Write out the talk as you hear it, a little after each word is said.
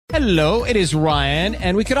Hello, it is Ryan,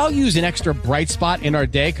 and we could all use an extra bright spot in our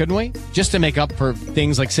day, couldn't we? Just to make up for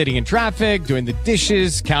things like sitting in traffic, doing the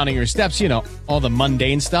dishes, counting your steps, you know, all the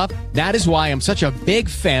mundane stuff. That is why I'm such a big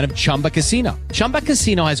fan of Chumba Casino. Chumba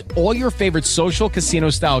Casino has all your favorite social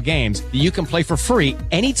casino-style games that you can play for free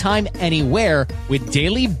anytime, anywhere with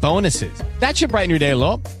daily bonuses. That should brighten your day a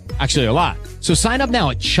little. Actually, a lot. So sign up now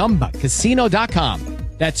at ChumbaCasino.com.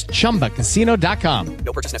 That's ChumbaCasino.com.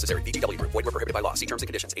 No purchase necessary. VGW Group. Void where prohibited by law. See terms and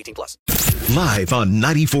conditions. 18+. Live on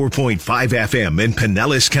 94.5 FM in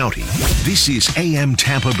Pinellas County. This is AM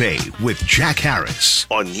Tampa Bay with Jack Harris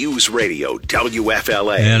on News Radio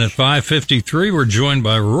WFLA. And at 5:53, we're joined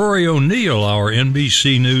by Rory O'Neill, our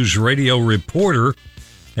NBC News radio reporter.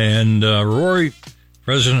 And Rory,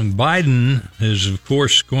 President Biden is, of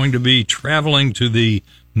course, going to be traveling to the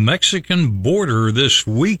Mexican border this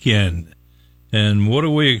weekend. And what do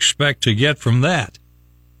we expect to get from that?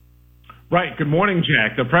 Right. Good morning,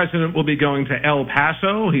 Jack. The president will be going to El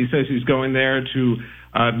Paso. He says he's going there to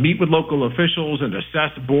meet with local officials and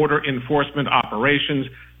assess border enforcement operations.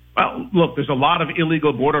 Well, look, there's a lot of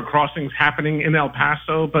illegal border crossings happening in El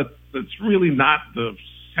Paso, but it's really not the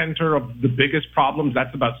center of the biggest problems.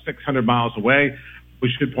 That's about 600 miles away. We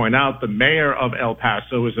should point out the mayor of El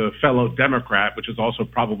Paso is a fellow Democrat, which is also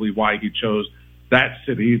probably why he chose that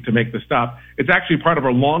city to make the stop. It's actually part of a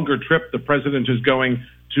longer trip. The president is going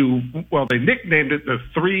to, well, they nicknamed it the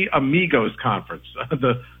Three Amigos Conference.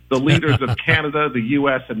 The leaders of Canada, the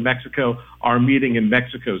U.S., and Mexico are meeting in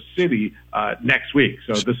Mexico City next week.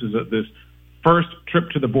 So this first trip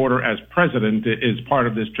to the border as president is part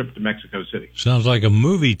of this trip to Mexico City. Sounds like a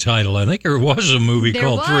movie title. I think there was a movie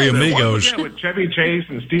called Three Amigos. Yeah, with Chevy Chase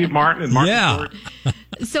and Steve Martin and Martin Short.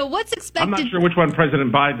 So what's expected? I'm not sure which one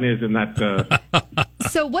President Biden is in that.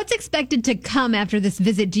 So what's expected to come after this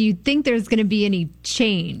visit? Do you think there's going to be any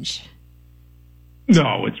change?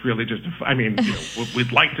 No, it's really just,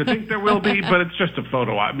 we'd like to think there will be, but it's just a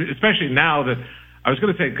photo op, especially now that, I was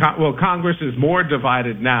going to say, well, Congress is more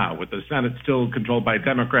divided now, with the Senate still controlled by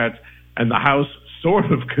Democrats and the House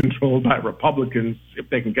sort of controlled by Republicans, if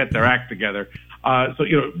they can get their act together.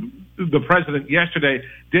 The president yesterday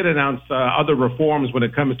did announce other reforms when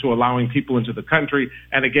it comes to allowing people into the country,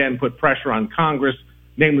 and again put pressure on Congress,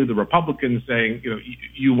 namely the Republicans, saying,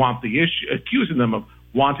 you want the issue, accusing them of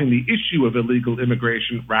wanting the issue of illegal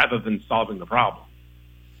immigration rather than solving the problem.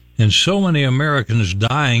 And so many Americans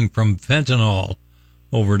dying from fentanyl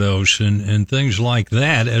overdose and things like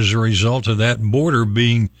that as a result of that border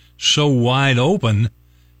being so wide open,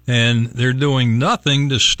 and they're doing nothing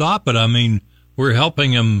to stop it. I mean, we're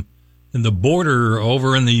helping them in the border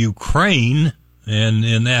over in the Ukraine and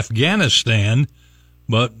in Afghanistan,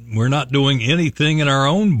 but we're not doing anything in our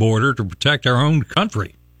own border to protect our own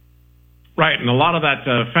country. Right, and a lot of that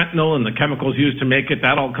fentanyl and the chemicals used to make it,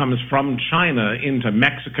 that all comes from China into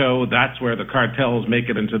Mexico. That's where the cartels make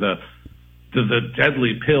it into the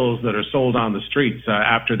deadly pills that are sold on the streets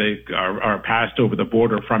after they are passed over the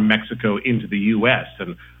border from Mexico into the U.S.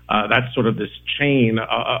 And that's sort of this chain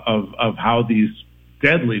of how these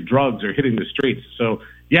deadly drugs are hitting the streets. So,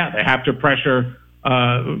 yeah, they have to pressure,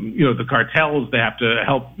 the cartels. They have to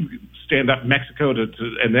help stand up Mexico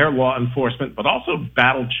and their law enforcement, but also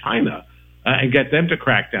battle China and get them to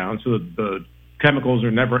crack down so that the chemicals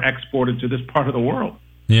are never exported to this part of the world.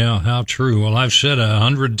 Yeah, how true. Well, I've said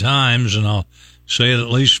 100 times, and I'll say it at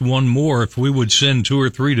least one more. If we would send 2 or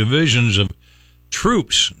 3 divisions of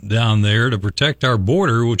troops down there to protect our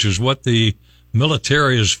border, which is what the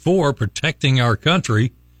military is for, protecting our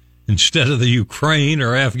country, instead of the Ukraine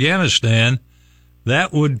or Afghanistan,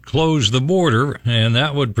 that would close the border, and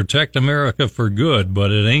that would protect America for good.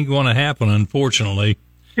 But it ain't going to happen, unfortunately.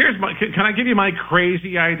 Can I give you my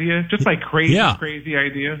crazy idea? Just my crazy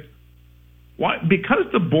idea? Why? Because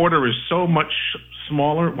the border is so much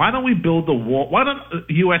smaller, why don't we build the wall? Why don't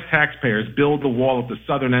U.S. taxpayers build the wall at the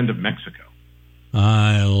southern end of Mexico?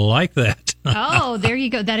 I like that. Oh, there you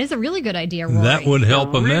go. That is a really good idea, Rory. That would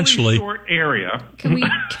help immensely. Really short area.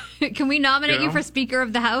 Can we nominate you for Speaker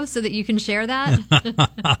of the House so that you can share that?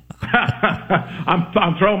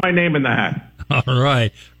 I'm throwing my name in the hat. All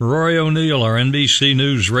right. Rory O'Neill, our NBC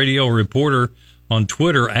News radio reporter, on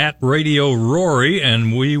Twitter at Radio Rory,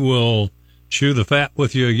 and we will chew the fat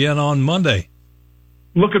with you again on Monday.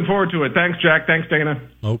 Looking forward to it. Thanks, Jack. Thanks, Dana.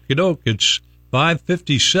 Okie doke. It's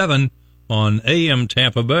 5:57 on AM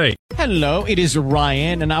Tampa Bay. Hello, it is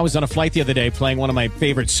Ryan, and I was on a flight the other day playing one of my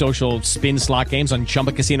favorite social spin slot games on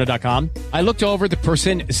ChumbaCasino.com. I looked over at the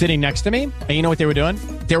person sitting next to me, and you know what they were doing?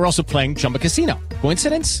 They were also playing Chumba Casino.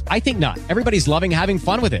 Coincidence? I think not. Everybody's loving having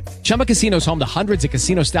fun with it. Chumba Casino is home to hundreds of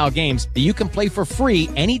casino-style games that you can play for free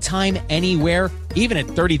anytime, anywhere, even at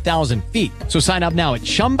 30,000 feet. So sign up now at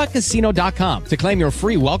ChumbaCasino.com to claim your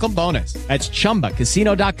free welcome bonus. That's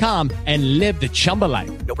ChumbaCasino.com and live the Chumba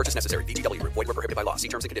life. No purchase necessary. VGW Group. Void where prohibited by law. See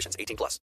terms and conditions. 18+.